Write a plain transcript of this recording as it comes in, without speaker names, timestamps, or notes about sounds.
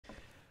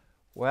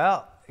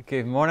Well,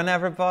 good morning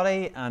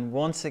everybody, and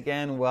once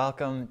again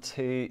welcome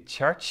to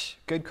church.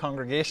 Good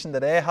congregation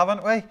today,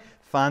 haven't we?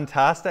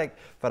 Fantastic.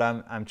 But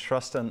I'm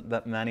trusting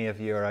that many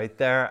of you are out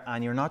there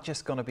and you're not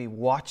just going to be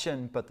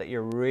watching, but that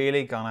you're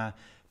really going to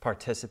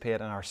participate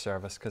in our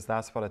service, because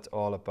that's what it's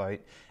all about.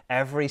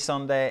 Every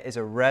Sunday is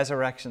a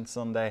Resurrection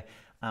Sunday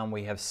and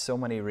we have so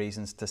many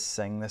reasons to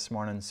sing this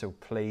morning, so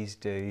please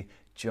do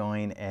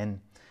join in.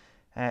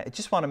 I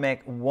just want to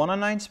make one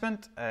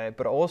announcement,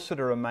 but also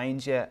to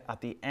remind you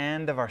at the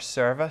end of our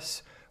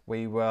service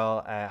we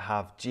will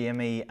have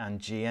Jamie and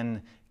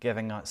Jane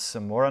giving us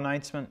some more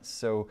announcements.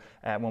 So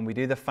when we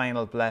do the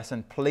final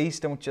blessing, please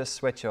don't just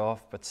switch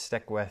off, but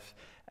stick with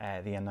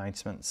the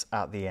announcements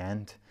at the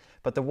end.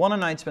 But the one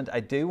announcement I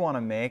do want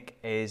to make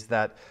is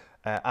that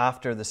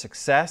after the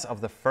success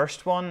of the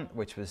first one,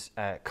 which was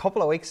a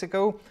couple of weeks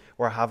ago,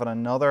 we're having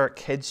another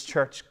kids'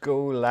 church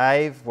go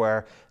live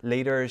where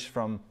leaders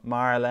from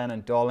Magheralin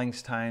and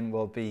Dollingstown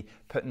will be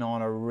putting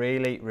on a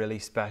really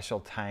special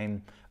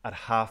time at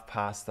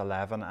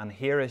 11:30. And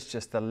here is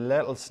just a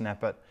little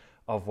snippet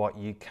of what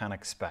you can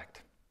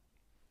expect.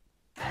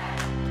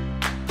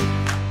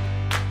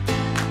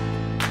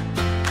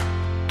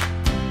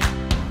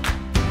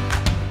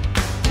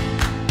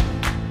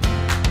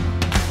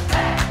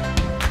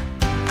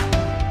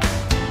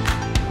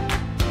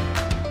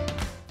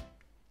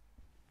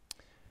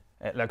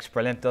 It looks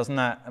brilliant, doesn't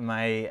it?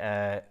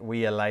 My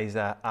wee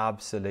Eliza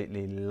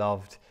absolutely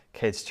loved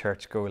Kids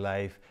Church Go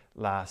Live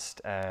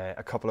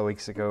a couple of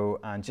weeks ago.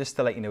 And just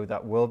to let you know,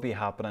 that will be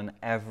happening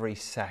every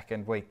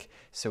second week.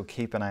 So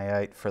keep an eye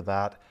out for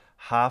that.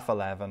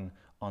 11:30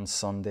 on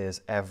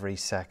Sundays every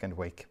second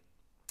week.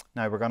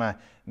 Now we're going to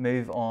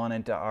move on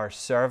into our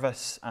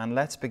service, and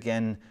let's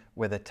begin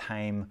with a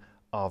time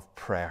of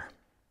prayer.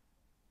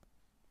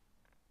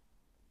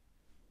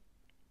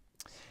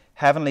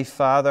 Heavenly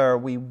Father,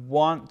 we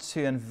want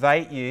to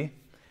invite you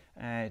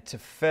to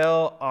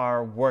fill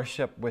our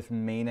worship with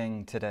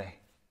meaning today.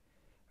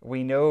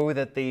 We know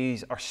that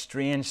these are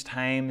strange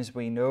times.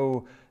 We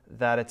know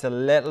that it's a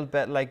little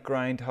bit like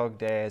Groundhog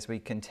Day as we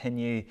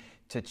continue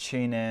to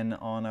tune in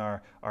on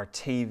our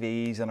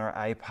TVs and our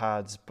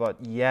iPads,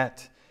 but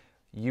yet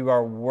you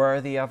are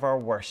worthy of our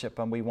worship,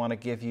 and we want to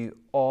give you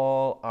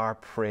all our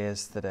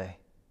praise today.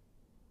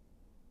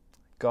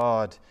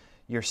 God,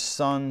 your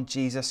Son,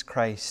 Jesus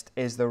Christ,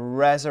 is the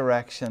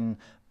resurrection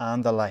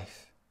and the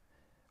life.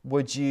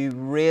 Would you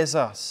raise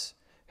us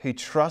who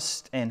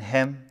trust in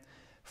him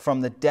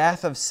from the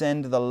death of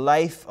sin to the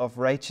life of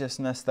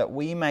righteousness, that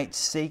we might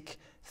seek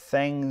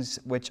things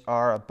which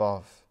are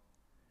above,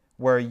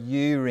 where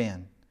you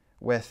reign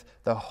with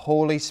the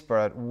Holy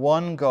Spirit,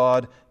 one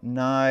God,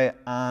 now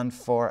and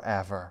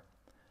forever.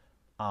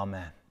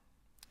 Amen.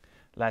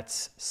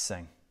 Let's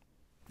sing.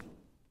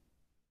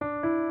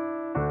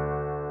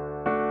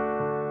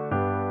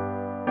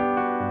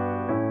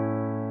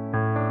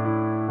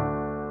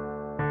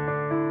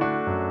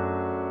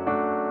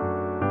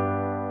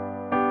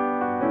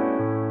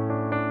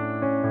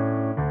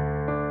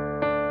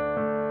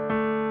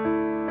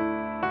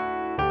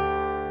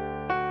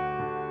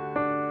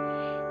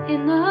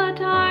 In the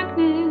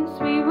darkness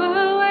we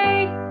were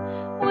waiting,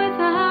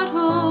 without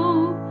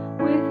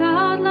hope,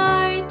 without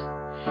light,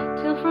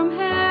 till from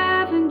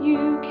heaven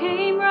you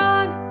came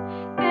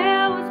running.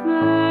 There was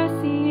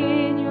mercy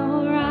in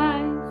your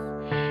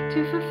eyes,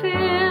 to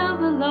fulfill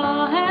the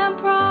law and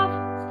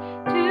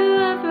prophets. To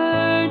the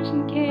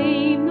virgin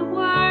came the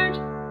word,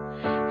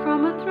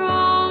 from a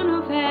throne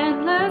of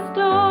endless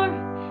glory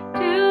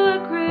to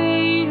a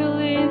cradle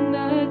in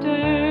the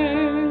dirt.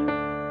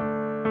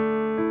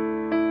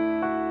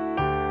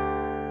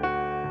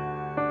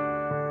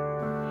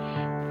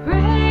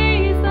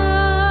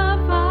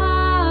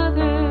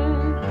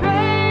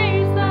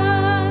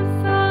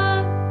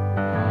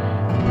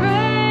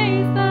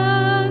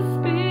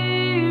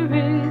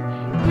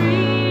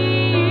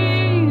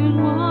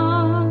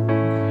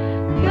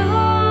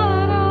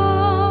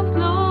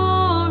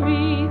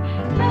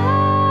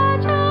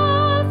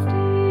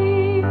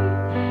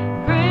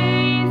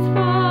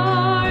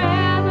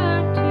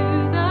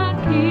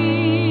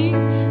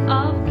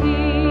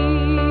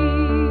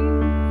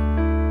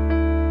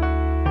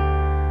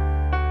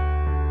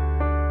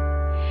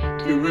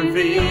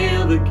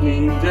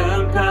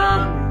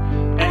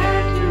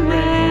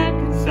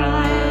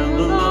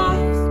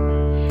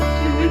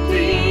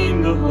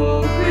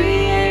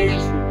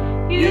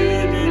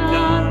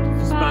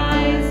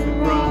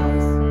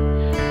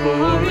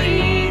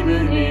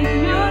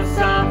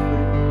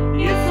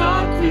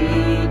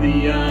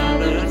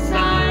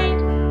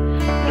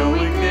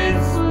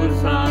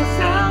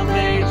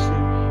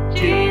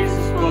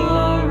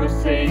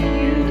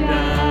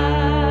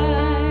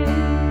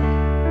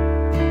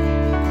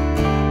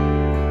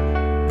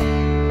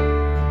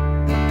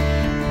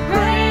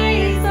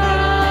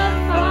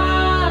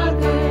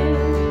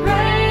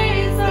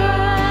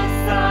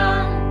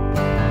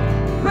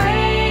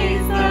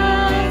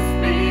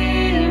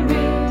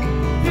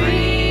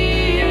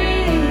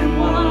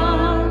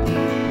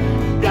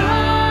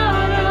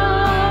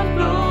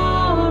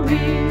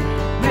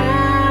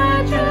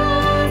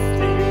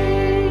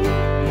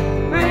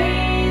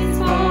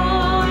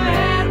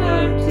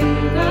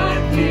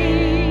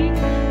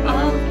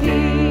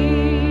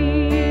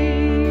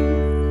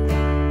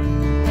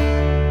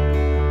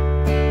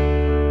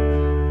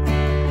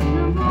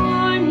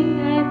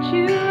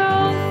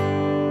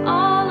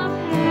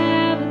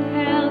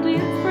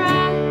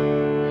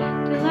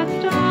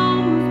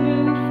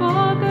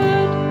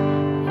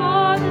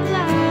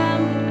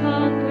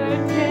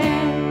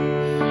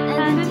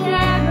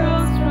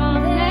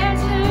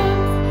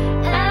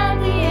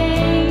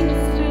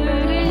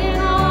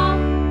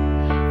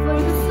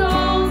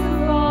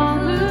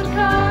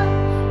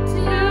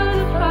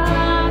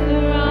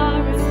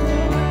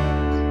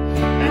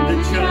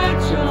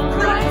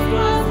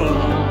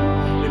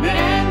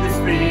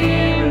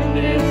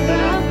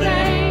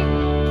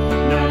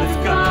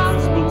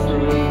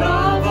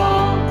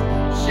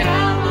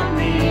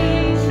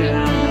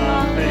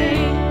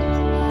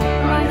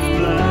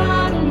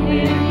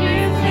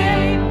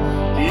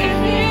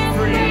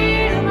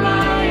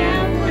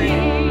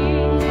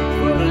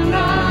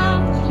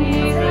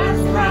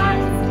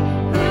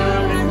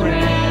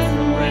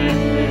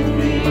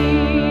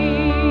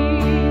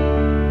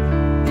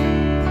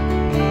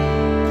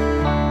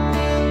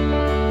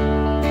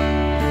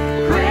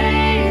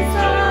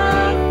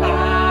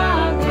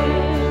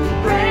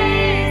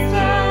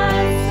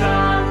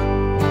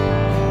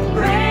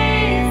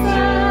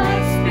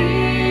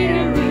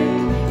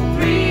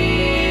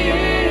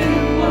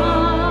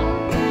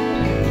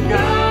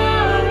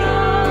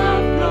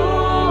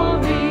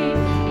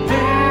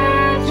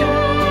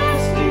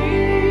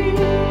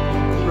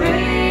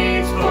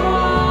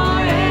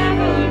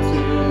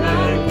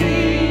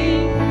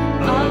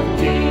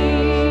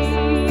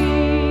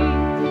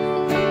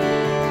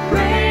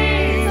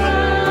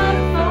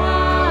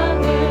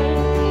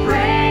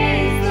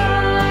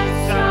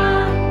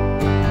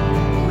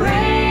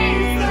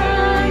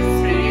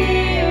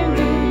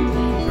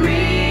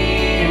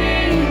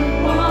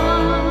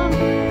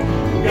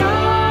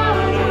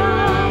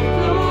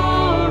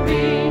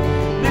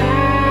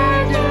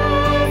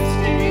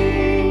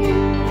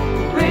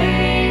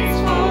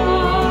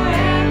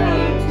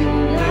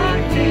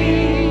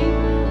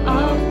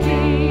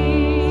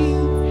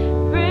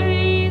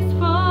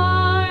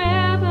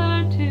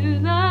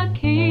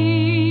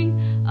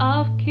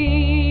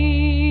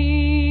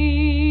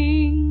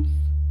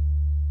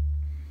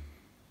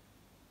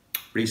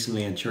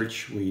 Recently in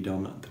church we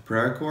done the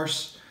prayer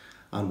course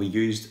and we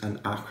used an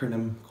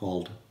acronym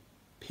called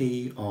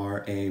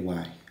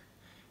PRAY.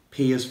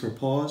 P is for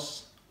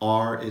pause,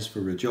 R is for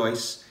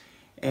rejoice,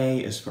 A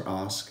is for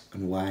ask,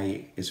 and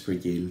Y is for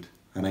yield.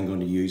 And I'm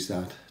going to use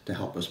that to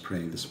help us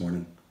pray this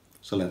morning.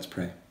 So let's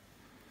pray.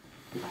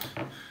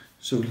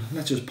 So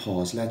let's just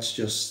pause, let's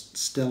just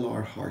still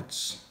our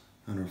hearts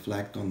and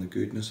reflect on the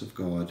goodness of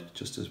God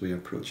just as we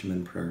approach Him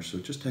in prayer. So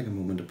just take a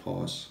moment to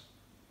pause.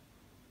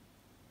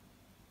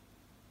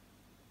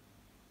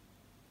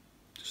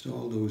 Just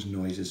all those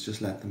noises,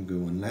 just let them go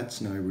and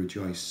let's now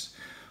rejoice.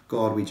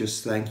 God, we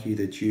just thank you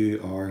that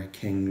you are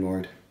King,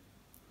 Lord.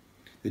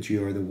 That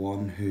you are the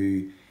one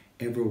who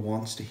ever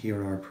wants to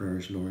hear our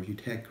prayers, Lord. You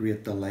take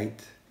great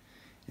delight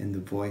in the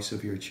voice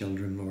of your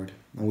children, Lord.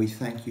 And we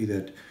thank you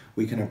that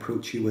we can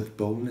approach you with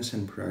boldness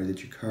in prayer,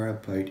 that you care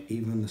about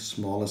even the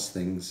smallest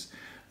things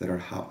that are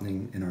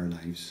happening in our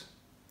lives.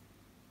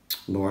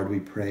 Lord, we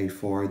pray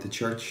for the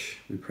church.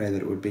 We pray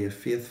that it would be a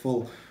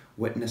faithful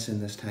witness in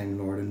this time,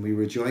 Lord. And we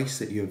rejoice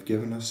that you have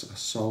given us a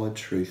solid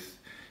truth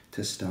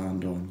to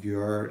stand on,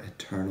 your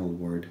eternal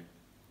word.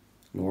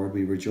 Lord,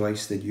 we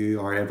rejoice that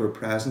you are ever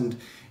present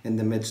in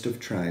the midst of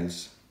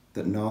trials,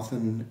 that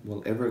nothing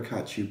will ever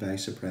catch you by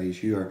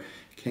surprise. You are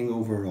King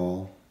over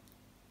all.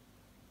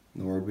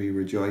 Lord, we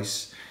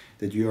rejoice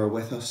that you are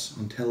with us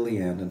until the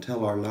end,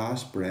 until our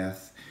last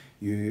breath.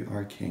 You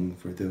are King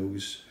for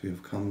those who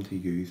have come to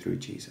you through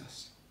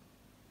Jesus.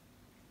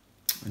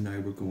 And now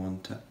we're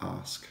going to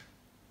ask.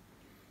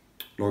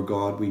 Lord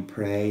God, we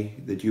pray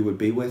that you would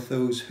be with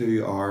those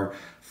who are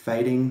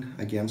fighting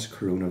against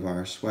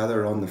coronavirus,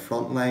 whether on the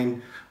front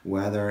line,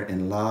 whether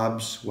in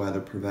labs, whether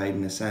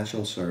providing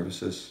essential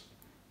services.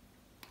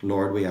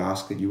 Lord, we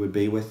ask that you would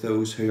be with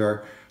those who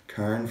are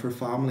caring for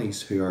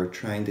families, who are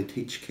trying to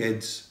teach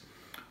kids.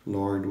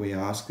 Lord, we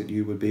ask that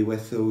you would be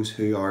with those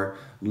who are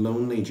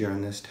lonely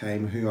during this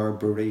time, who are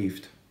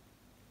bereaved.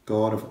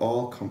 God of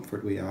all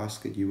comfort, we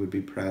ask that you would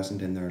be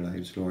present in their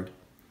lives, Lord.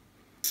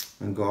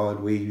 And God,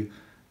 we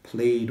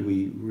plead,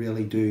 we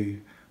really do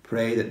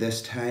pray that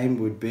this time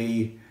would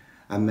be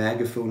a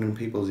megaphone in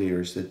people's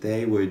ears, that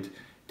they would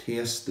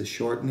taste the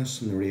shortness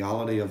and the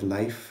reality of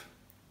life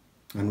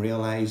and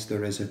realize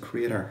there is a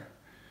Creator,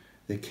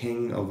 the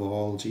King of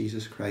all,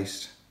 Jesus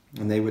Christ,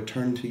 and they would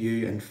turn to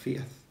you in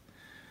faith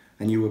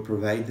and you would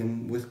provide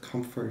them with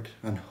comfort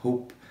and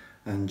hope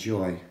and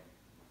joy.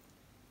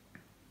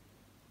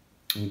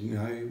 And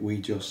now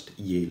we just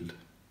yield.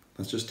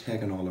 Let's just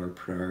take in all our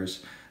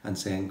prayers and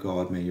saying,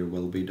 God, may your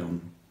will be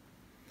done.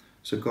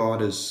 So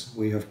God, as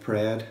we have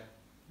prayed,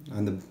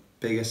 and the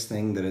biggest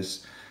thing that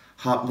is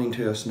happening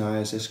to us now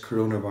is this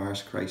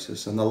coronavirus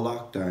crisis and the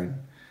lockdown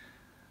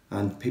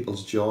and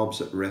people's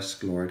jobs at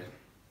risk, Lord.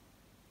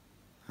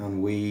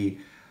 And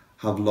we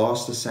have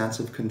lost the sense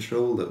of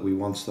control that we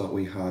once thought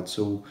we had.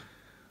 So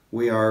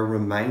we are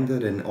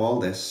reminded in all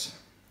this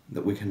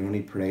that we can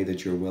only pray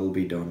that your will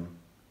be done.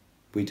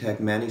 We take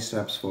many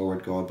steps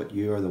forward, God, but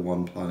you are the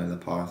one planning the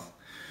path.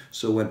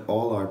 So in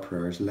all our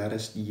prayers, let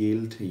us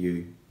yield to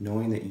you,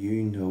 knowing that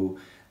you know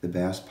the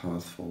best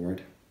path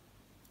forward.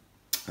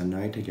 And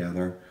now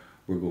together,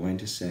 we're going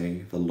to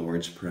say the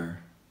Lord's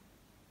Prayer.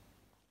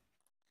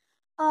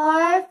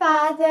 Our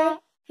Father,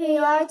 who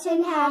art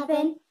in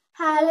heaven,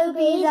 hallowed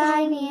be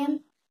thy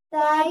name.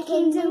 Thy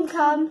kingdom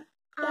come,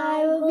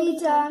 thy will be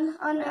done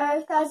on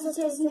earth as it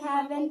is in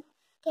heaven.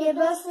 Give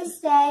us this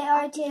day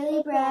our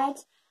daily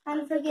bread,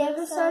 and forgive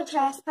us our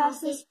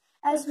trespasses,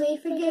 as we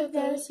forgive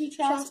those who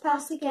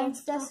trespass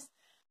against us.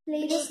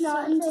 Lead us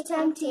not into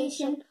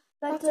temptation,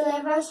 but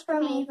deliver us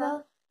from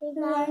evil. For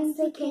thine is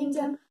the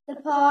kingdom, the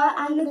power,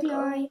 and the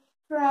glory,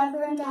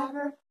 forever and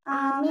ever.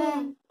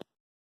 Amen.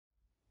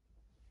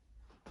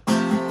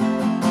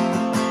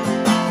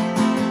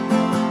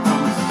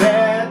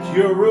 Set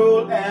your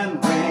rule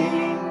and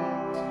reign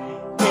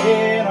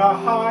in our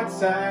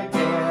hearts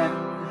again.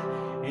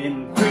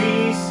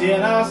 Increase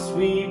in us,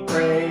 we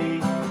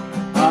pray,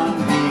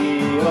 unveil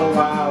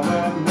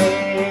our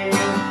name.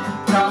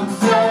 Come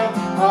set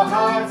our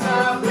hearts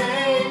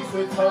ablaze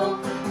with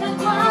hope and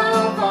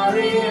wildfire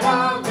in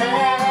our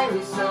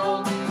very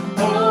soul.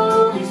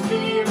 Holy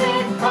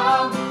Spirit,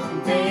 come,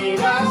 invade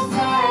us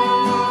now.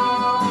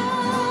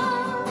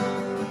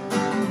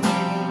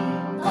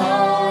 We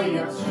are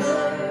your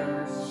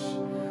church,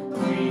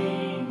 we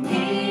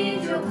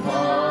need your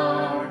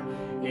power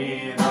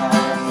in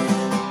us.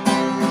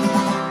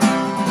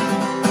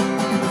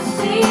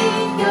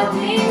 Sing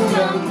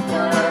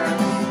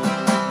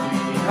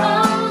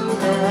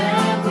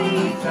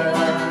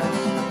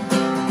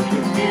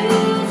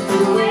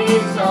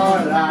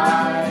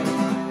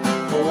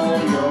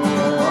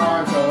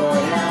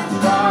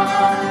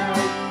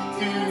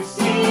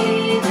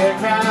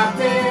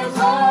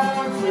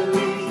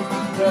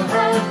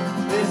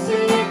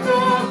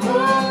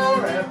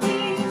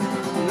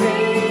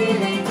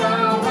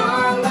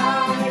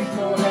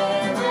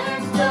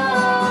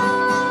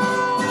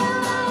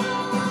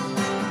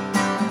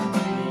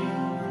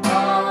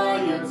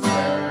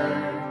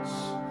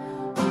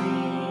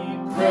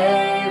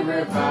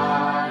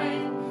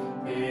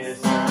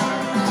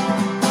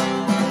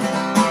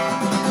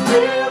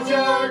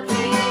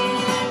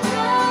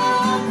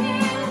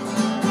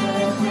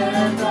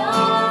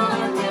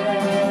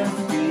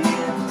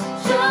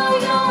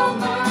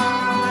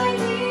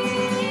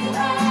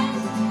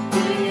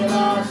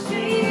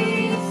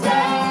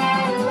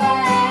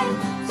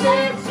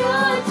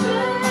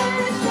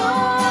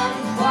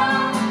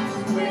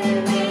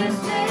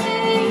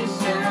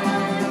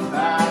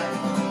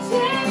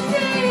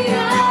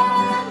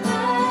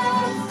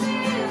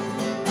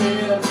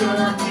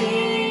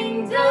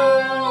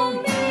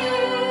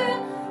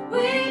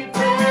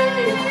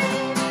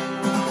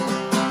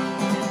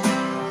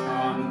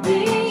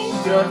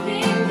your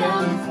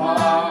kingdom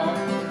far,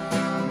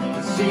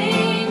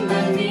 reaching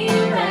the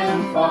near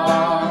and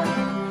far.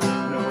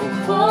 No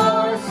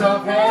force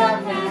of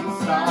hell can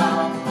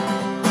stop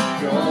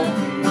your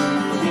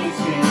beauty's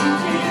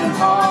changing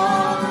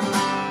heart.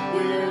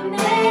 We're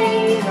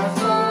made of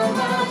so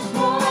much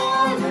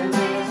more than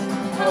this.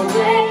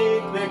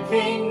 Awake the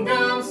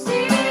kingdom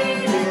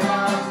seed in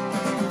us.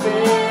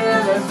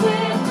 Fill us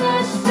with the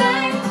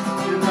strength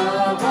to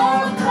love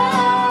our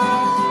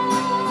God.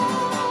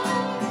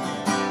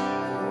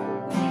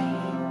 We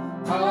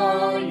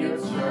are your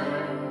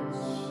church.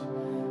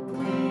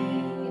 We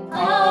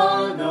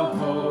are the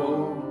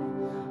hope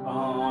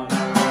on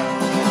earth.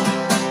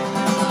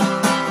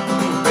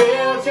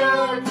 Build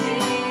your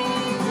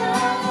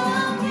kingdom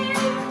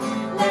here.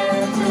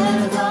 Let the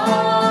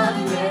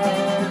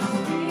darkness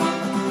be.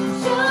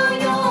 Show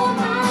your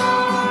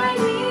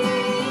mighty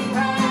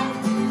hand.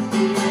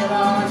 Fill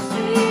our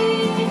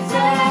streets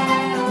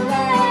and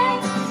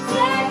lands.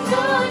 Let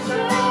your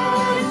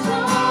church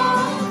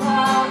on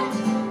fire.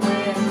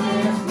 With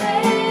this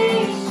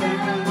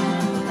nation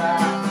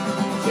back.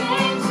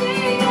 Change the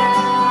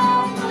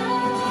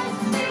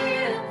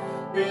atmosphere.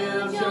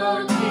 Build your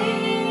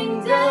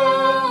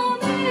kingdom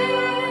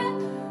here.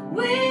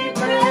 We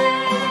pray.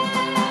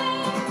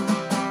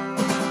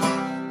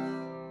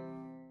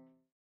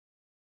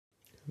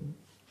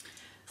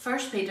 1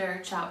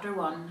 Peter chapter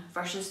 1,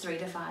 verses 3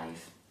 to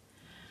 5.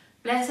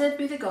 Blessed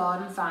be the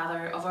God and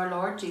Father of our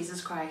Lord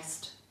Jesus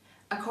Christ.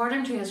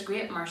 According to his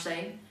great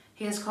mercy,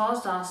 he has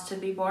caused us to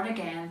be born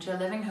again to a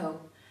living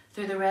hope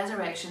through the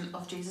resurrection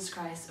of Jesus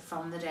Christ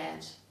from the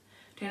dead,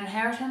 to an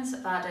inheritance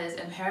that is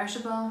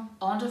imperishable,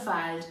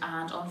 undefiled,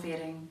 and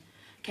unfading,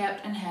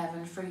 kept in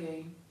heaven for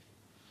you,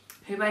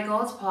 who by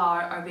God's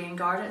power are being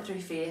guarded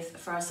through faith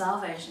for a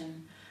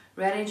salvation,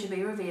 ready to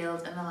be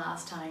revealed in the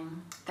last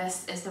time.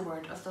 This is the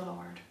word of the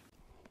Lord.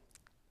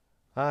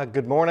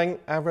 Good morning,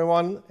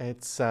 everyone.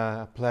 It's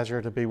a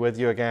pleasure to be with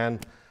you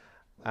again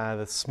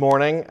this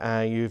morning.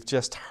 You've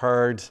just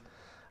heard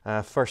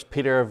 1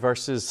 Peter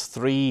verses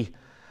 3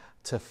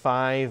 to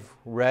 5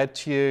 read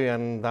to you,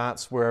 and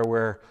that's where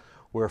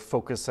we're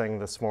focusing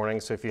this morning.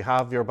 So if you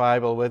have your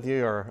Bible with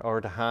you or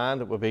to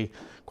hand, it would be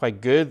quite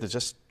good. They're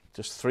just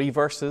 3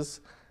 verses,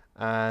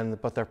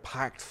 but they're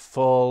packed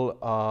full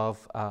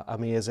of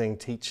amazing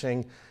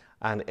teaching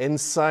and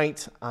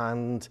insight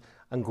and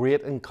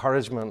great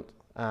encouragement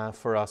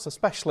for us,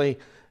 especially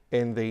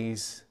in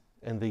these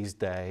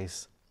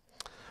days.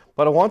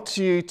 But I want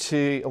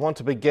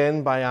to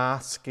begin by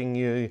asking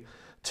you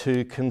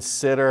to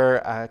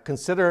consider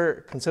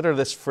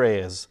this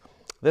phrase.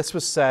 This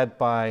was said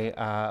by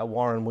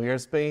Warren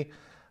Wiersbe,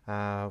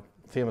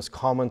 famous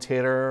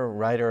commentator,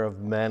 writer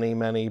of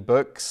many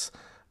books,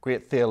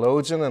 great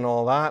theologian and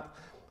all that.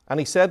 And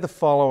he said the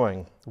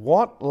following: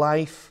 what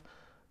life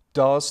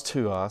does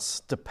to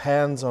us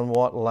depends on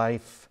what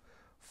life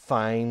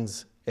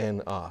finds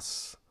in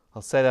us.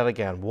 I'll say that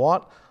again.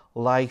 What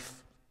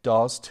life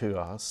does to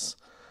us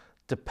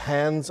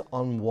depends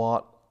on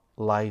what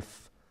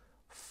life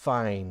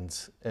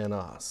finds in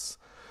us.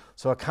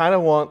 So I kind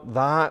of want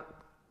that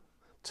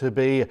to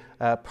be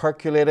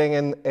percolating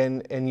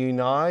in you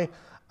now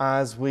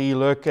as we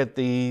look at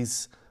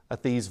these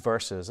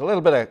verses. A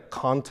little bit of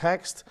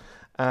context.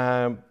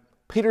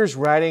 Peter's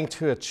writing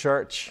to a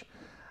church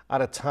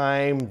at a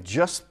time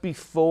just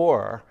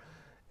before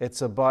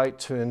it's about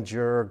to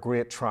endure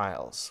great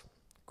trials,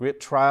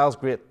 great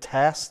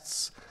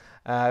tests,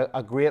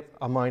 a great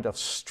amount of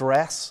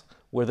stress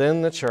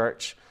within the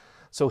church.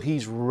 So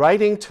he's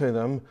writing to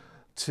them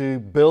to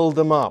build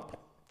them up,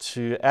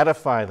 to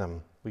edify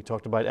them. We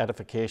talked about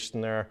edification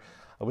there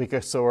a week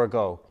or so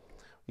ago.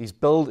 He's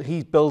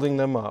building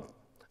them up,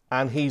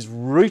 and he's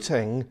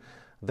rooting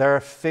their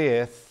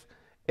faith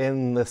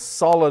in the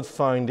solid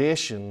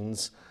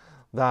foundations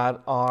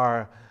that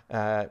are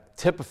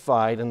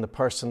typified in the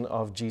person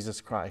of Jesus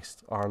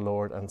Christ, our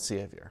Lord and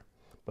Savior.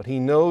 But he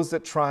knows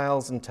that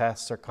trials and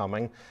tests are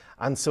coming,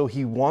 and so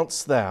he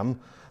wants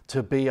them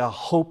to be a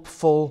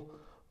hopeful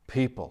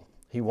people.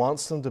 He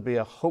wants them to be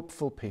a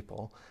hopeful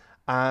people.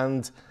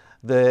 And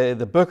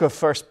the book of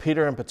 1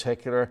 Peter in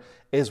particular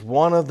is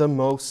one of the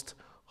most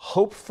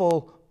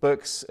hopeful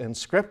books in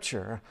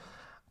Scripture,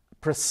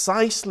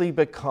 precisely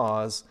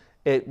because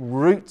it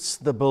roots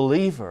the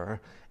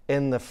believer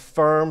in the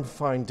firm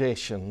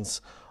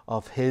foundations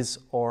of his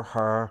or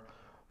her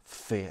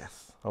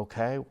faith,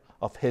 okay?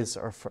 Of his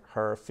or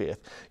her faith.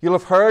 You will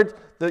have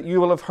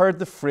heard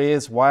the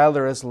phrase, while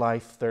there is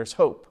life, there's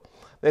hope.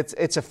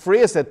 It's a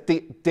phrase that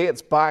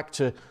dates back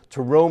to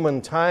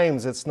Roman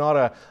times. It's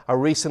not a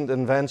recent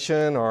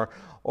invention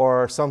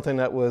or something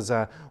that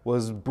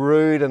was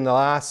brewed in the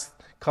last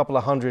couple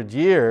of hundred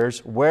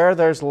years. Where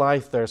there's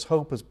life, there's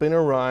hope has been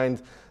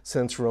around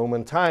since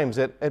Roman times.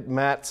 It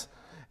met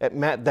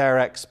their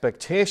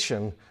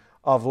expectation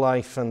of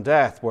life and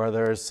death. Where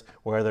there's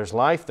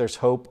life, there's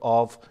hope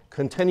of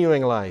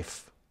continuing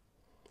life.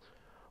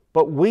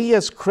 But we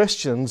as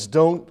Christians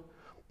don't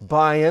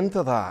buy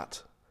into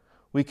that.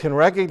 We can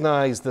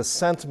recognize the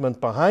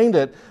sentiment behind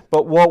it,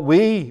 but what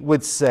we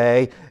would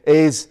say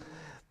is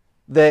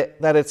that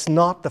it's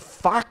not the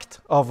fact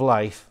of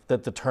life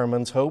that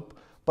determines hope,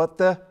 but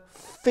the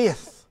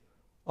faith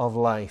of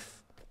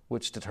life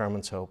which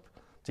determines hope.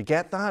 Do you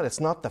get that? It's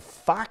not the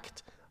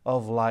fact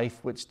of life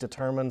which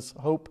determines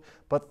hope,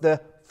 but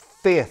the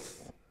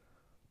faith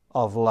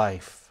of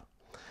life.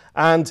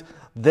 And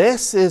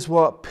this is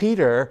what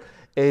Peter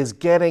is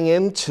getting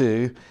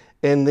into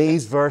in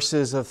these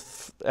verses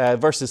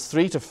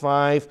 3 to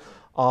 5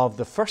 of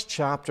the first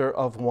chapter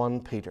of 1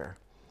 Peter.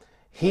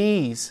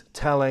 He's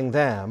telling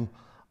them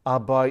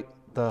about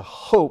the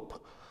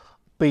hope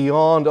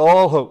beyond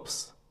all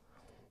hopes,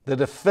 the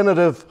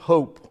definitive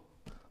hope.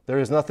 There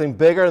is nothing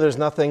bigger, there's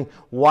nothing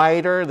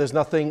wider, there's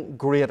nothing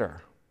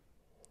greater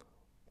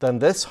than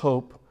this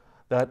hope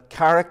that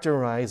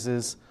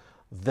characterizes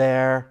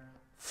their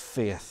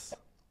faith.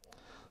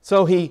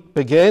 So he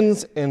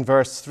begins in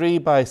verse 3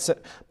 by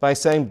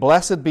saying,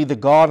 "Blessed be the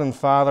God and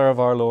Father of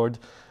our Lord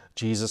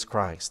Jesus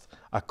Christ.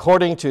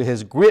 According to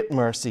his great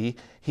mercy,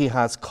 he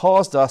has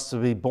caused us to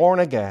be born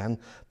again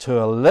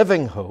to a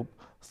living hope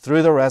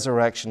through the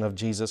resurrection of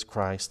Jesus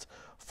Christ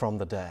from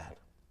the dead."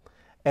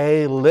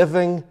 A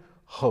living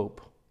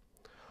hope.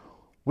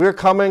 We're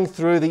coming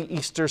through the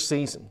Easter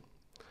season.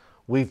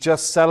 We've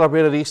just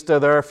celebrated Easter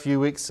there a few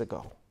weeks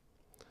ago.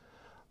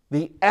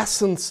 The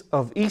essence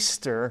of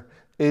Easter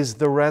is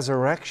the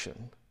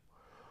resurrection,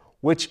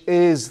 which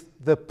is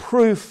the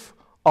proof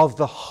of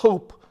the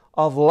hope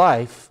of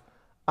life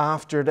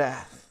after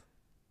death,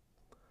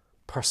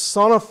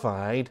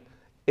 personified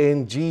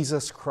in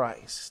Jesus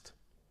Christ.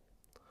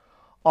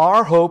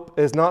 Our hope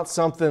is not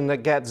something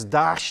that gets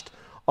dashed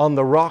on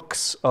the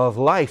rocks of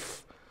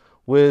life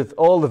with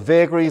all the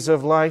vagaries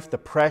of life, the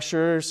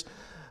pressures,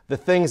 the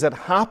things that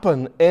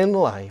happen in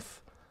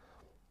life.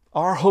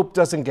 Our hope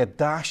doesn't get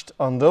dashed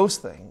on those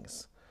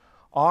things.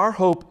 Our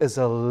hope is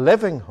a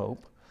living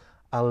hope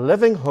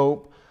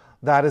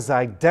that is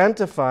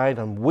identified,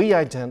 and we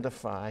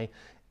identify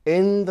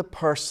in the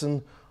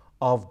person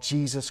of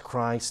Jesus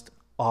Christ,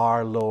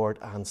 our Lord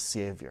and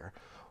Savior.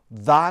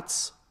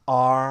 That's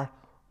our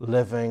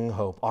living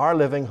hope. Our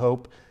living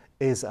hope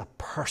is a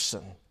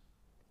person.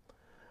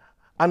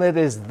 And it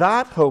is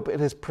that hope, it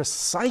is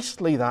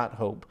precisely that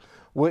hope,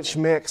 which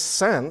makes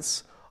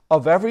sense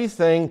of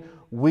everything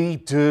we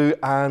do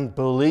and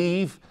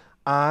believe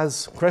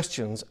as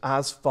Christians,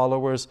 as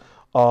followers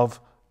of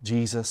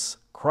Jesus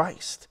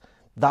Christ.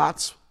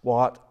 That's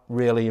what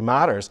really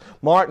matters.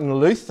 Martin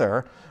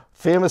Luther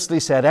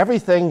famously said,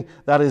 "Everything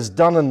that is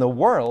done in the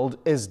world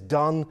is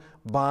done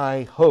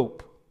by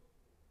hope."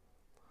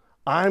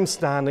 I'm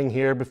standing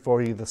here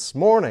before you this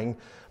morning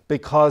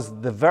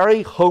because the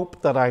very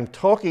hope that I'm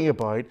talking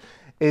about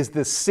is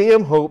the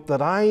same hope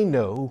that I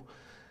know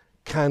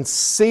can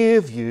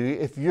save you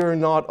if you're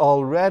not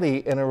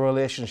already in a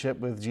relationship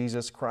with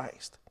Jesus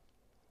Christ.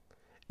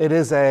 It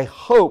is a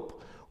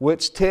hope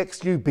which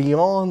takes you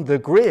beyond the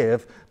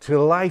grave to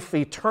life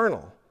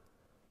eternal.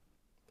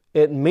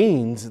 It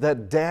means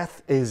that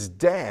death is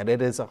dead.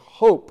 It is a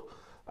hope,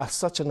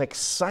 such an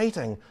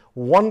exciting,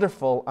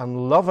 wonderful,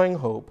 and loving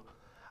hope.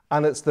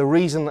 And it's the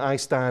reason I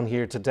stand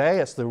here today.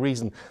 It's the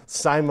reason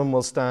Simon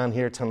will stand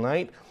here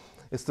tonight.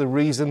 It's the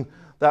reason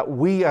that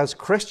we as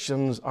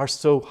Christians are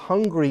so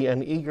hungry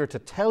and eager to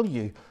tell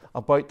you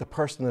about the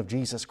person of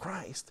Jesus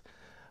Christ,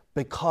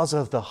 because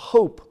of the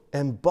hope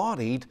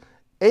embodied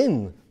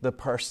in the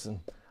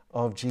person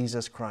of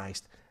Jesus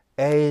Christ.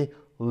 A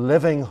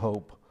living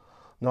hope.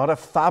 Not a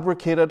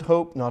fabricated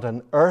hope, not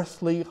an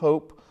earthly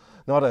hope,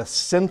 not a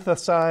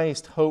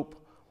synthesized hope,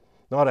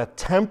 not a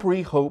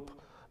temporary hope,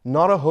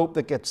 not a hope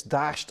that gets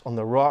dashed on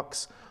the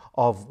rocks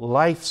of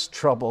life's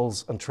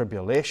troubles and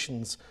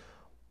tribulations,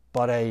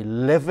 but a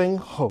living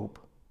hope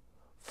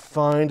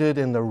founded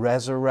in the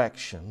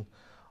resurrection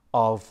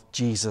of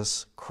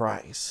Jesus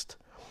Christ.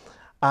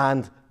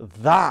 And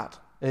that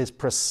is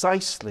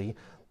precisely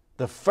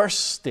the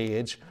first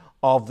stage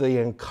of the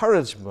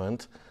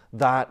encouragement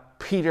that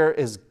Peter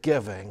is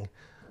giving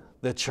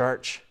the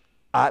church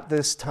at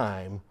this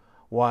time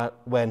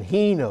when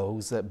he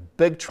knows that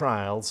big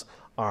trials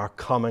are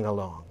coming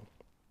along.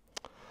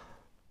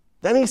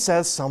 Then he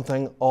says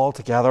something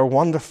altogether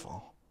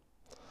wonderful.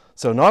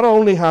 So not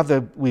only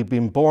have we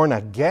been born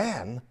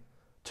again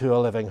to a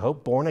living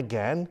hope, born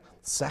again,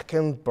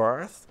 second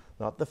birth,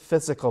 not the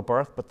physical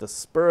birth, but the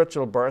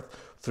spiritual birth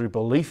through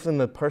belief in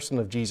the person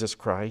of Jesus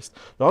Christ.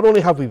 Not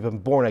only have we been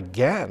born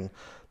again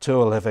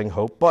to a living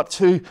hope, but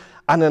to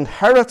an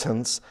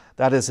inheritance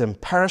that is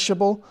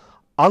imperishable,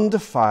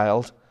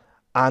 undefiled,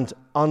 and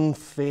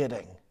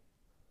unfading.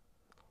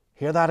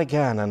 Hear that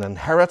again, an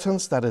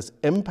inheritance that is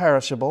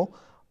imperishable,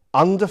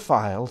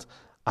 undefiled,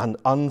 and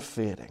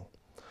unfading.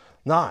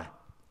 Now,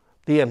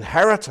 the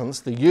inheritance,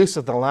 the use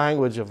of the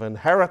language of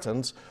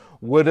inheritance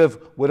would have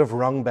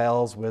rung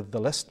bells with the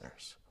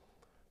listeners.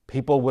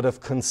 People would have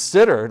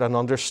considered and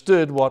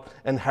understood what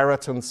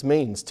inheritance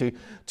means,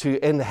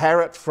 to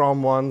inherit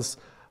from one's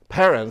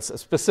parents,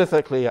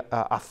 specifically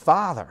a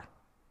father,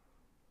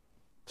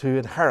 to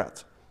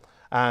inherit.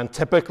 And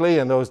typically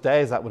in those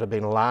days that would have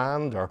been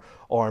land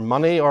or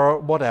money or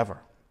whatever.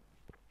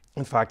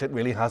 In fact, it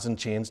really hasn't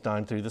changed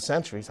down through the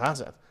centuries,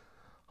 has it?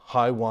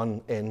 How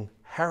one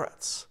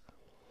inherits.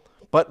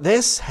 But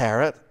this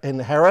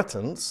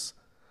inheritance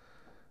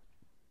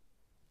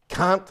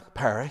can't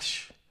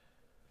perish,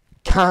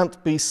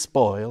 can't be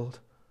spoiled,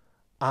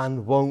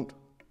 and won't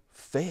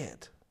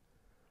fade.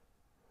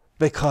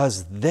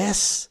 Because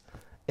this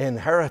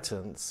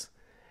inheritance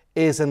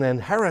is an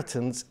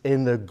inheritance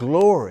in the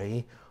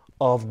glory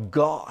of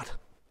God.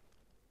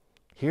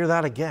 Hear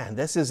that again.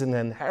 This is an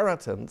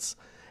inheritance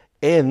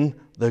in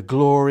the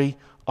glory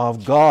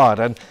of God.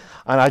 And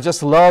I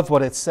just love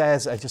what it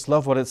says. I just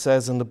love what it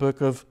says in the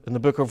book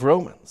of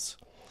Romans.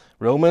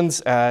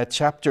 Romans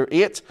chapter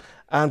 8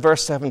 and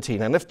verse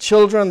 17. And if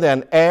children,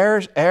 then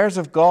heirs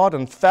of God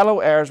and fellow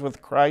heirs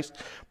with Christ,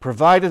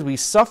 provided we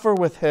suffer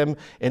with him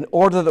in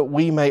order that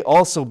we may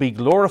also be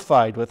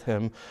glorified with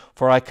him.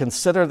 For I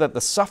consider that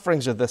the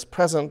sufferings of this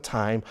present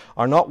time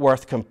are not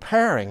worth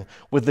comparing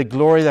with the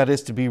glory that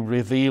is to be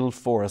revealed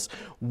for us.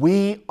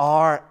 We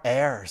are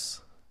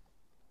heirs.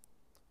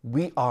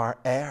 We are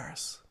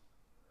heirs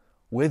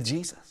with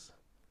Jesus.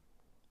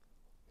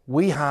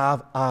 We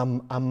have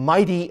a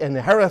mighty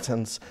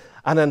inheritance,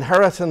 an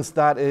inheritance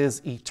that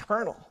is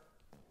eternal,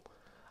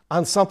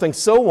 and something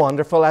so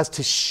wonderful as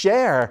to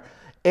share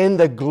in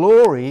the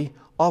glory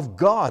of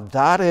God.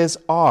 That is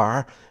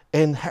our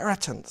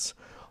inheritance.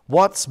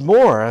 What's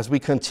more, as we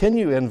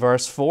continue in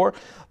verse 4,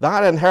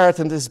 that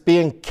inheritance is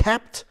being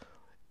kept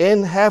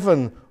in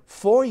heaven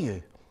for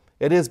you.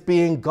 It is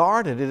being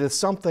guarded. It is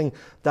something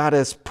that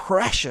is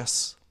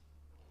precious.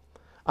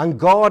 And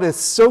God is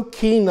so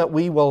keen that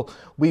we will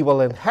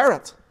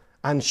inherit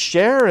and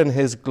share in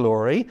his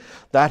glory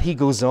that he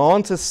goes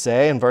on to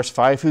say in verse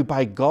 5, who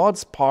by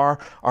God's power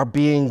are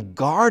being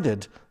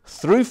guarded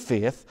through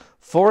faith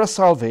for a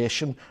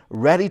salvation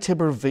ready to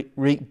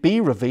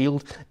be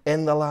revealed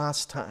in the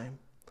last time.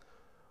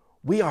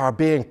 We are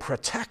being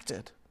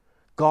protected.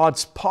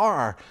 God's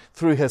power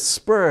through his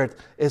Spirit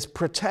is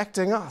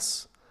protecting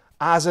us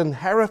as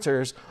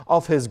inheritors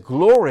of his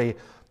glory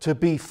to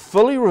be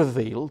fully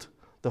revealed,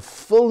 the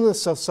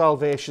fullness of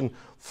salvation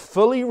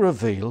fully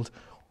revealed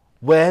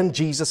when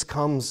Jesus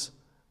comes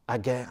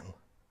again.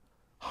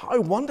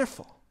 How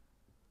wonderful!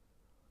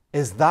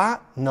 Is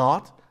that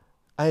not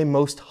a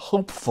most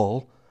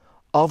hopeful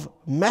of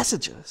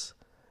messages?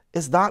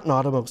 Is that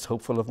not a most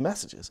hopeful of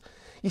messages?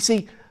 You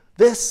see,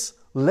 this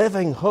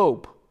living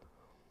hope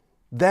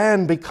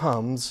then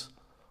becomes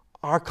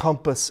our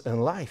compass in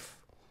life.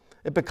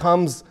 It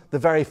becomes the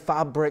very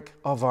fabric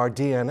of our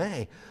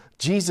DNA.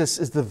 Jesus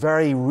is the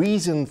very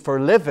reason for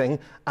living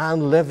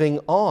and living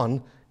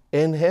on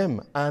in him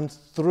and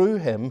through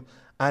him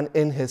and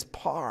in his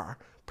power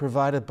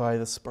provided by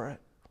the Spirit.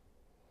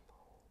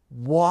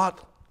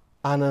 What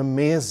an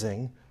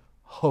amazing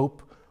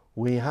hope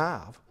we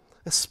have,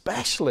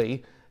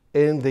 especially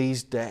in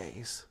these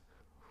days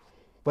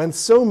when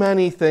so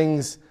many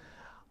things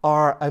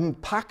are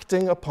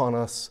impacting upon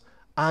us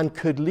and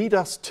could lead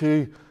us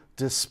to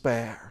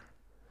despair.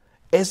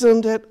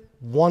 Isn't it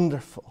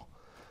wonderful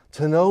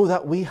to know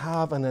that we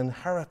have an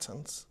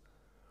inheritance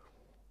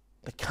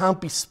that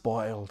can't be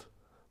spoiled,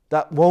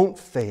 that won't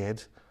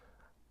fade,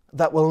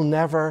 that will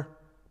never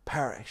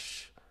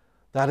perish,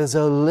 that is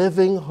a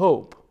living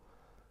hope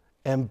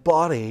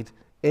embodied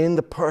in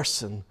the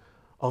person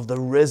of the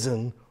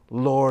risen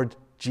Lord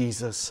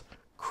Jesus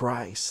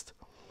Christ?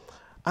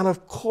 And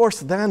of course,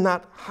 then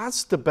that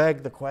has to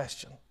beg the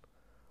question,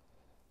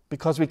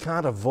 because we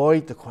can't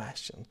avoid the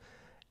question,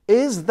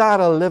 is that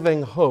a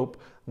living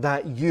hope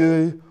that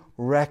you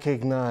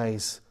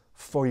recognize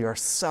for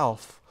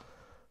yourself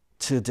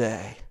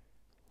today?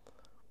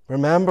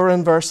 Remember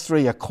in verse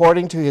 3,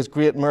 according to his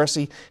great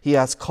mercy, he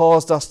has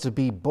caused us to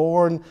be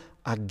born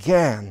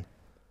again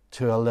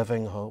to a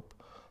living hope.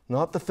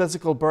 Not the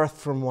physical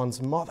birth from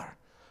one's mother,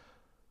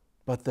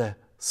 but the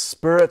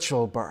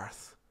spiritual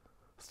birth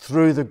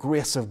through the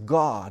grace of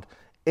God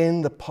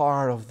in the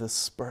power of the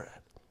Spirit.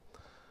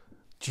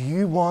 Do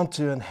you want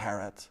to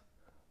inherit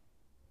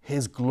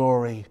his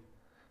glory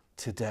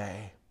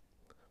today?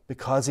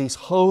 Because he's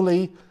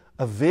wholly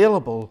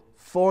available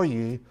for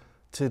you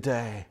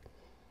today.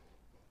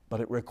 But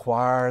it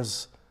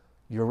requires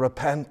your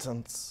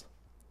repentance.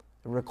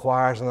 It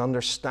requires an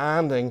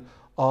understanding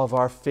of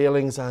our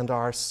failings and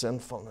our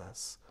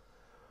sinfulness.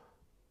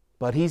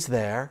 But he's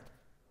there.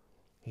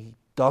 He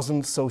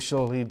doesn't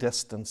socially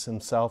distance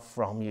himself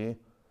from you.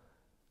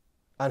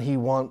 And he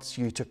wants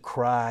you to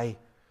cry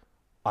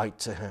out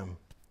to him.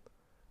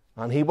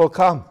 And he will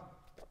come.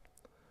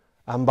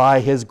 And by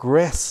his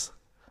grace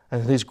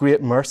and his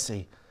great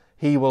mercy,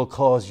 he will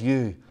cause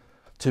you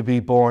to be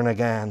born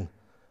again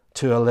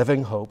to a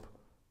living hope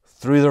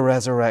through the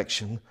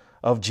resurrection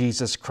of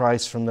Jesus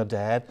Christ from the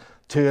dead,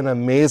 to an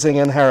amazing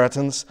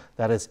inheritance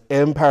that is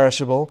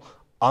imperishable,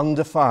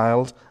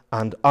 undefiled,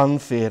 and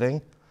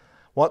unfading.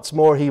 What's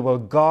more, he will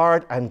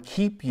guard and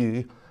keep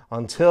you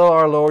until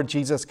our Lord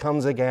Jesus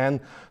comes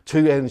again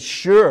to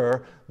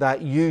ensure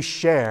that you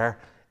share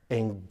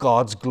in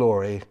God's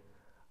glory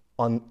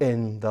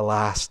in the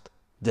last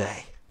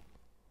day.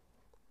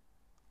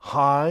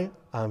 How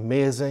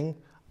amazing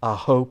a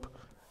hope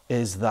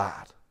is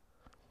that?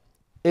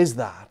 Is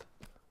that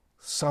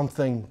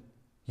something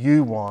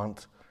you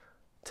want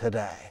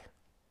today?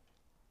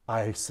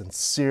 I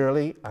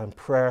sincerely and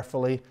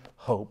prayerfully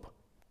hope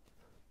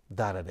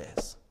that it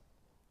is.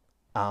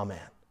 Amen.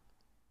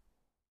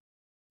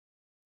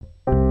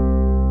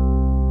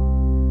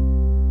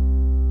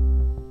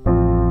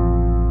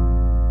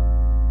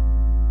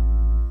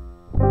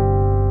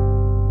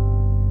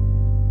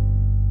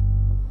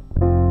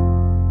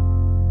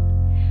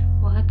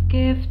 What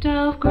gift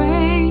of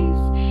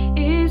grace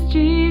is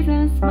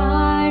Jesus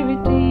my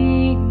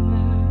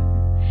Redeemer?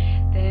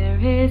 There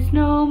is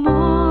no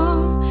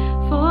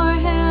more for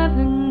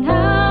heaven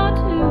now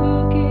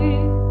to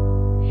give.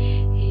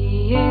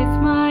 He is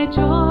my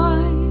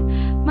joy,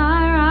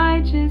 my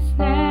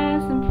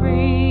righteousness and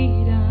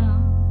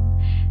freedom,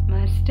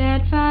 my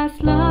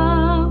steadfast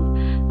love,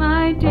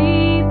 my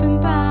deep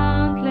and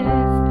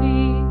boundless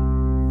peace.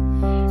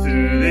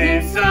 To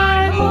this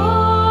I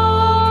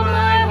hold,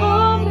 my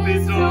hope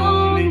is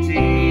only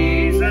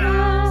Jesus.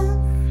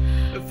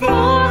 For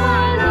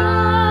my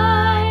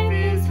life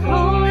is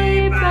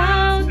wholly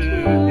bound to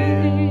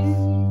His.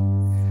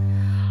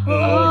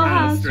 Oh,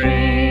 how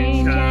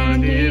strange, how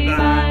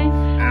divine,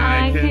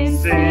 I can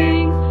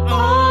sing,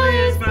 all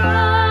is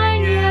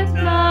mine, yet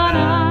not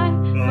I,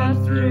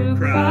 but through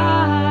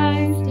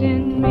Christ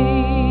in me.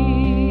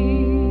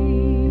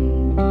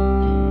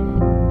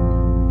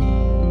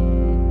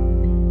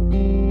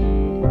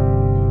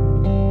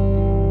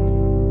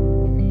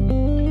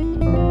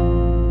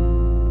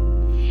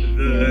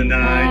 The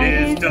night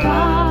is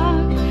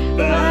dark,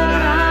 but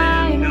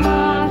I am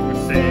not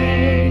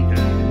forsaken.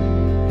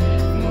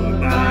 For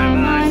by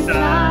my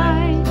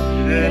side,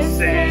 the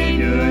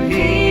Savior,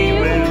 He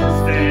will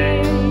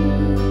stay.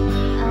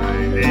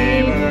 I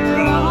labor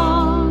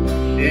on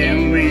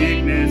in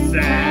weakness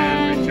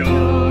and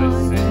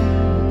rejoicing,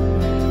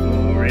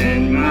 for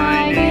in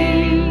my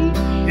need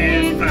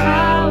His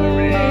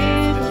power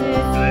is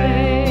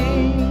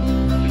displayed.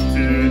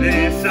 To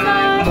this I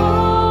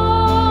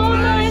hold,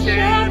 my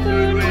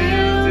shepherd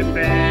will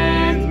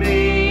defend me.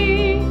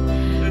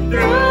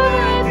 Through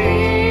the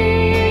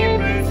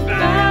deepest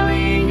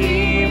valley He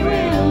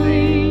will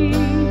lead.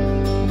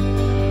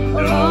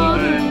 Though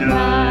the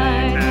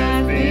night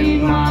has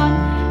been long,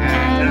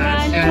 and I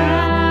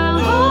shall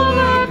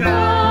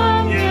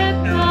overcome, yet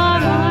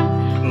not I,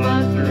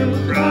 but through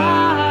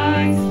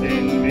Christ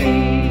in me.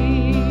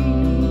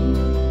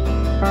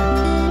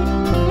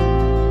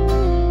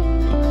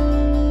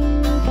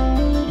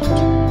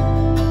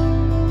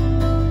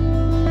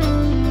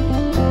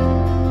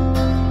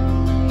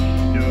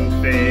 No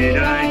fate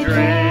I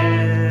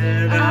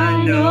dread,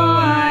 I know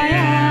I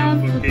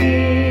am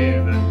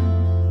forgiven.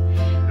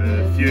 The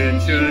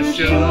future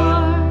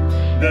sure,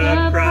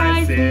 the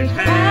price it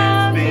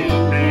has been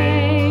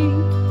paid.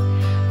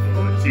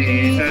 For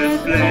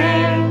Jesus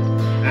bled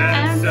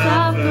and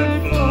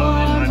suffered for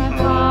my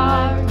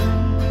pardon,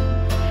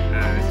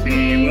 as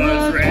He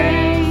was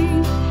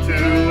raised to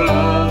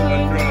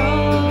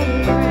overthrow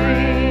the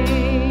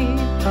grave.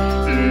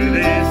 To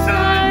this I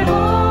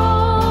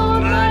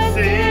hold, my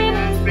sin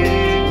has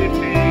been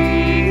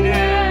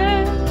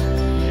defeated.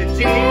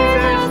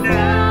 Jesus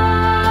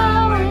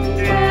now and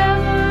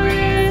ever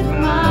is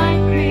my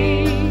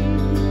plea.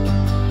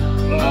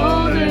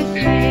 Oh, the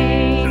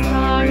chains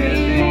are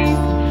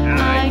released,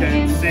 I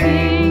can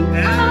sing.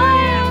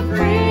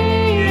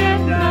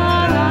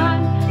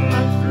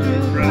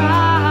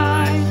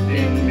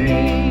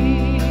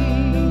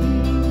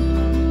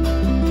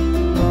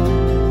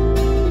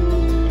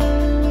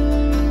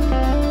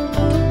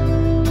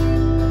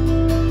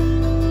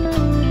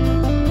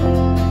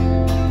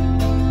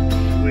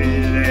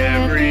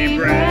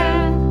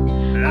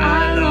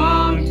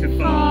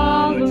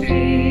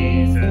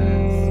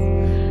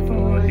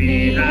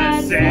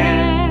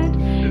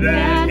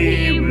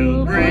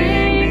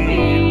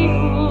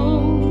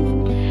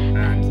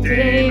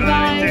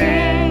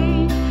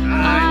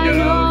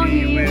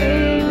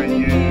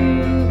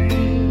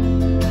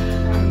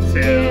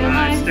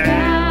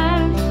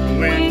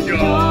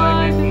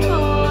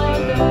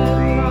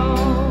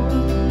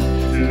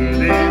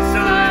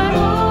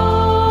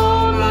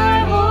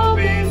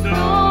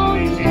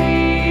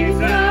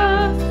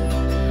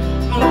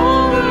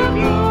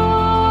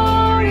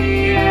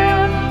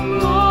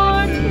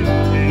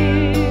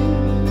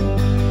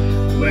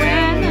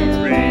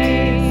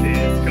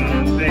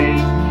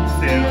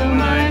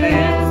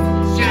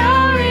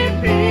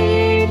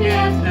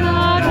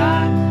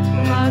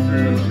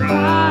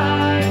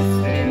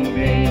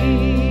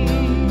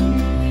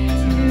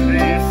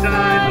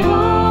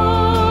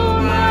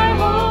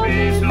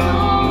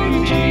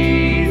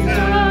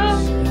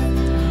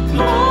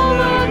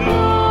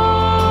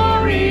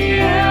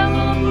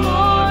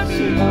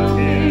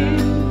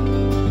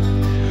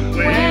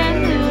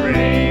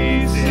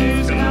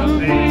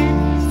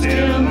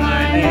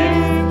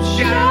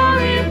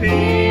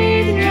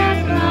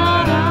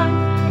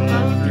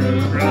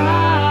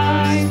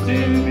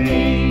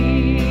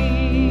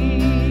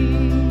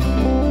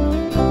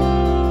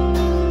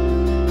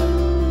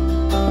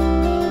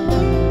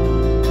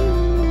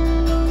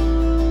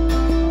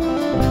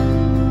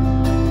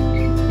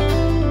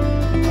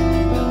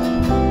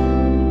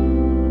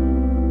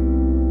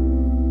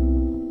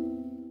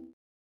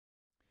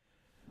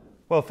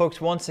 Well,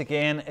 folks, once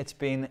again, it's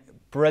been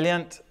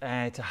brilliant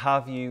to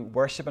have you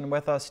worshiping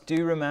with us.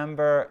 Do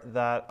remember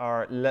that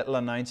our little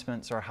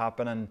announcements are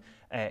happening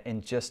in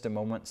just a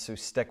moment, so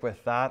stick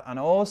with that. And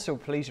also,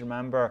 please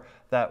remember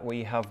that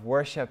we have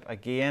worship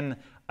again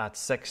at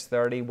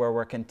 6:30, where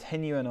we're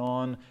continuing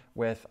on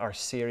with our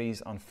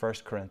series on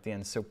 1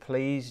 Corinthians. So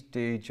please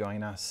do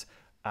join us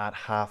at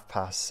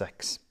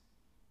 6:30.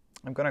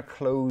 I'm going to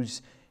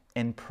close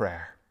in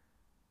prayer.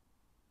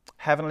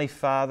 Heavenly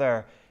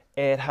Father,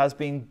 it has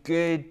been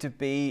good to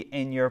be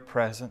in your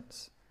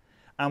presence.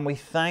 And we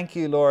thank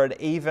you, Lord,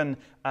 even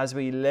as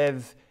we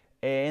live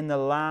in the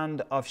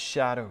land of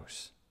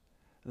shadows,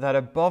 that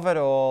above it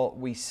all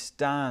we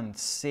stand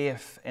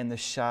safe in the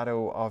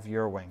shadow of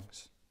your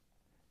wings.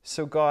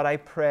 So God, I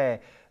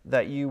pray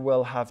that you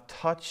will have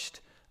touched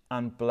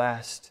and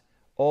blessed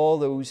all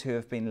those who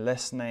have been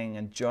listening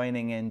and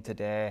joining in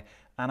today.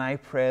 And I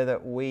pray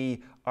that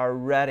we are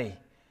ready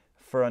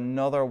for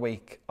another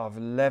week of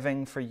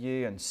living for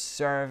you and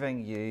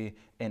serving you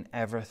in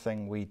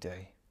everything we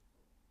do.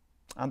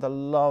 And the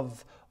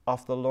love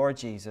of the Lord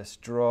Jesus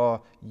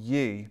draw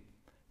you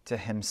to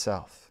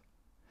himself.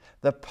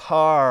 The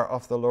power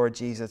of the Lord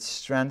Jesus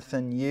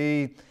strengthen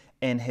you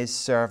in his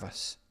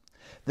service.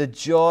 The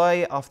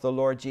joy of the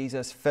Lord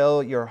Jesus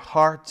fill your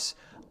hearts,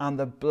 and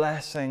the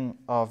blessing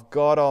of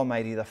God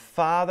Almighty, the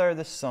Father,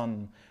 the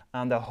Son,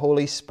 and the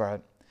Holy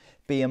Spirit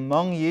be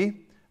among you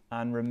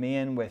and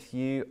remain with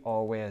you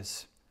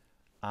always.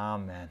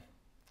 Amen.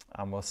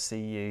 And we'll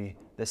see you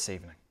this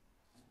evening.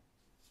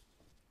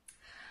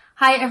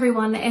 Hi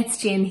everyone, it's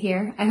Jane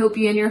here. I hope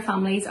you and your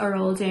families are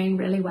all doing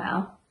really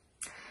well.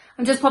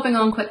 I'm just popping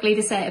on quickly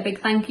to say a big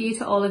thank you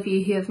to all of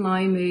you who have now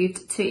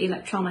moved to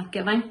electronic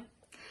giving.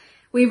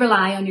 We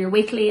rely on your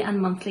weekly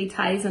and monthly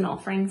tithes and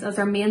offerings as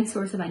our main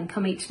source of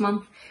income each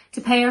month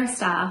to pay our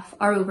staff,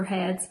 our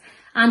overheads,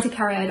 and to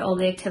carry out all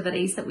the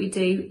activities that we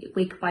do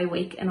week by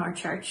week in our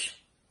church.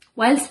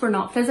 Whilst we're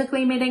not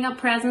physically meeting at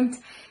present,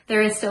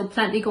 there is still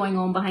plenty going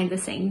on behind the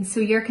scenes, so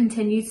your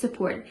continued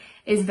support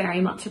is very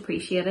much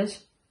appreciated.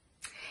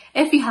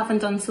 If you haven't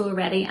done so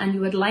already and you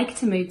would like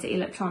to move to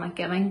electronic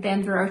giving,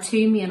 then there are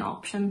two main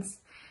options.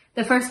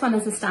 The first one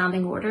is a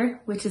standing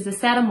order, which is a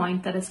set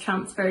amount that is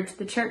transferred to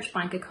the church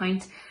bank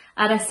account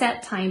at a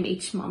set time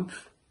each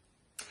month.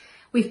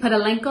 We've put a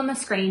link on the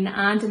screen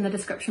and in the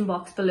description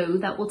box below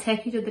that will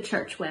take you to the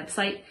church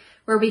website,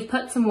 where we've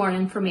put some more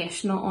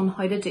information on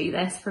how to do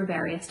this for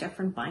various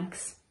different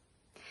banks.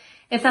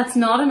 If that's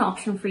not an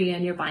option for you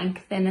in your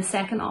bank, then the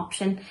second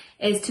option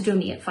is to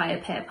donate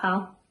via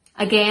PayPal.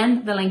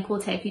 Again, the link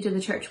will take you to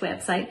the church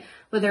website,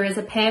 where there is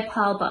a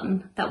PayPal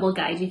button that will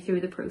guide you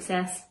through the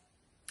process.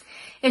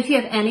 If you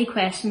have any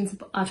questions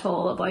at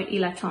all about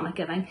electronic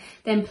giving,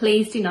 then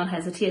please do not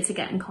hesitate to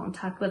get in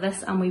contact with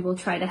us and we will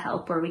try to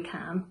help where we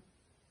can.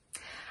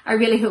 I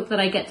really hope that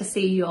I get to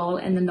see you all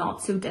in the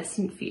not so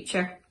distant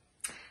future.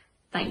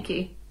 Thank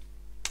you.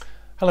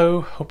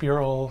 Hello, hope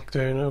you're all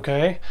doing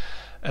okay.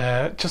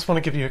 Just want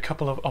to give you a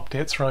couple of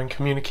updates around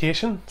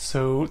communication.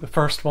 So the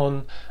first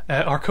one,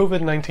 our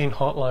COVID-19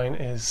 hotline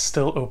is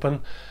still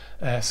open.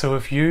 So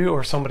if you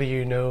or somebody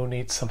you know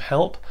needs some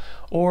help,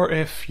 or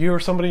if you or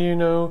somebody you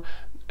know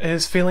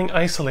is feeling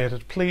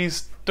isolated,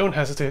 please don't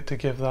hesitate to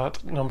give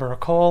that number a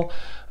call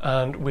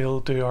and we'll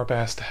do our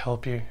best to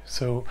help you.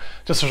 So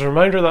just as a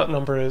reminder, that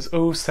number is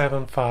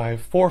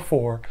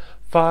 07544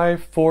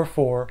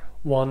 544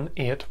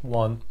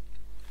 181.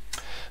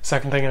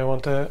 Second thing I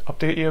want to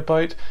update you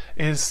about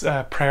is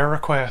prayer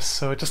requests.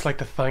 So I'd just like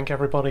to thank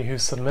everybody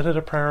who's submitted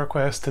a prayer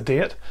request to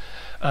date,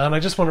 and I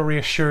just want to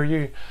reassure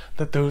you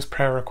that those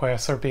prayer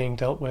requests are being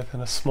dealt with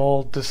in a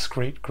small,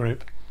 discreet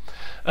group.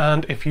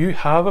 And if you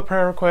have a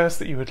prayer request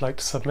that you would like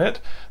to submit,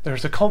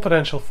 there's a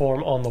confidential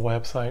form on the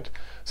website.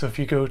 So if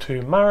you go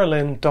to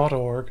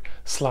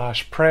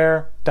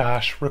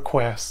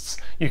magheralin.org/prayer-requests,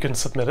 you can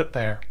submit it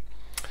there.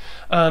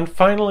 And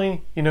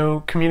finally,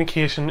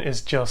 communication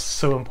is just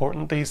so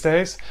important these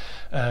days,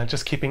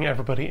 just keeping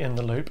everybody in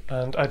the loop.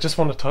 And I just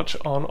want to touch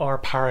on our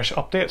parish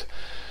update.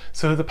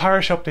 So the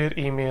parish update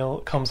email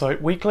comes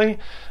out weekly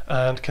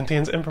and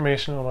contains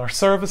information on our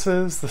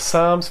services, the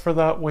psalms for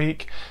that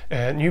week,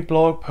 new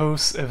blog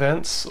posts,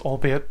 events,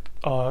 albeit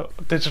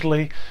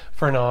digitally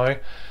for now.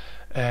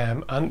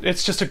 And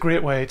it's just a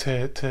great way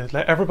to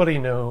let everybody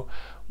know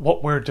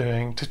what we're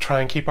doing to try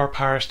and keep our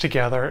parish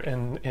together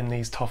in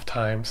these tough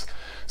times.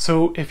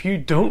 So if you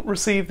don't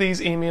receive these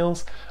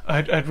emails,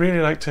 I'd really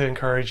like to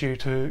encourage you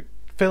to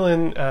fill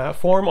in a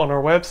form on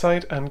our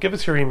website and give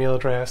us your email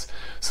address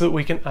so that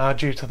we can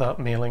add you to that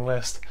mailing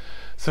list.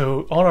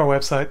 So on our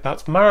website,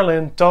 that's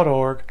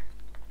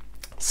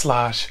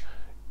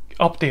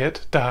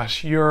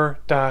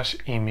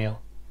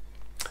magheralin.org/update-your-email.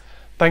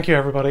 Thank you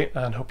everybody,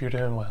 and hope you're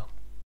doing well.